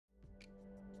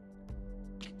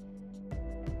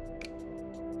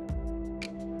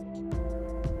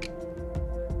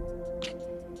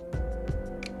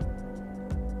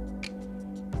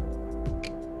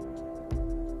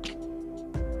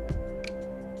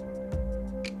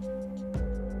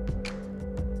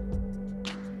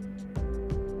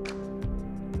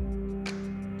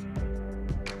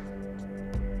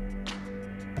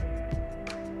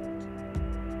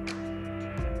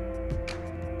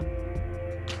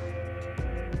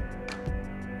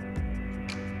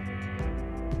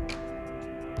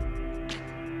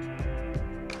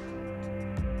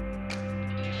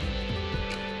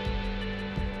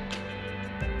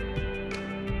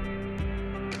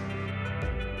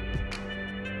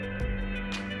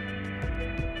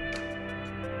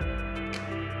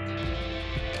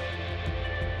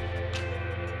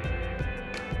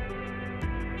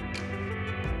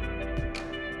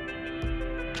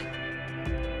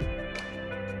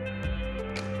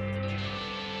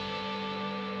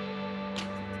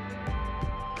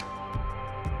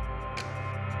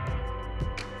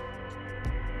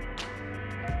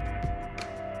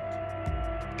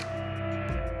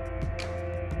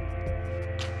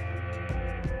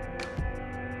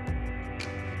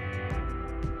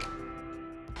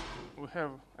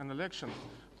have an election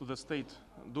to the state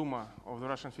Duma of the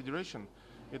Russian Federation,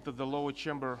 it is the lower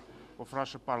chamber of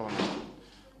Russia Parliament.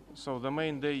 So the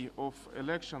main day of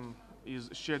election is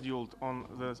scheduled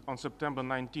on September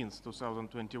 19th,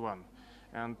 2021.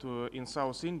 And in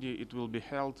South India, it will be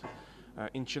held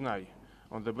in Chennai,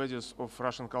 on the basis of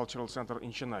Russian Cultural Center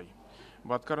in Chennai.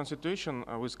 But current situation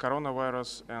with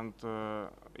coronavirus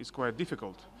is quite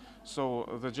difficult.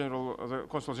 So the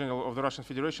Consul General of the Russian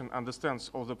Federation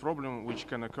understands all the problem which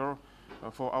can occur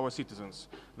for our citizens.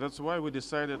 That's why we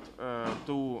decided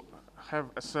to have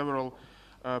several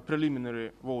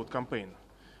preliminary vote campaign.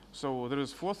 So there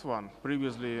is fourth one.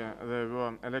 Previously there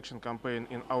were election campaign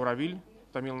in Auraville,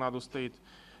 Tamil Nadu state,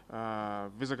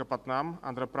 Visakhapatnam,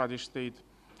 Andhra Pradesh state,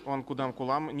 on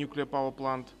Kudankulam nuclear power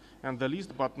plant, and the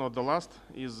last but not the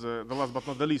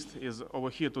least is over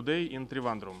here today in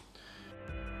Thiruvananthapuram.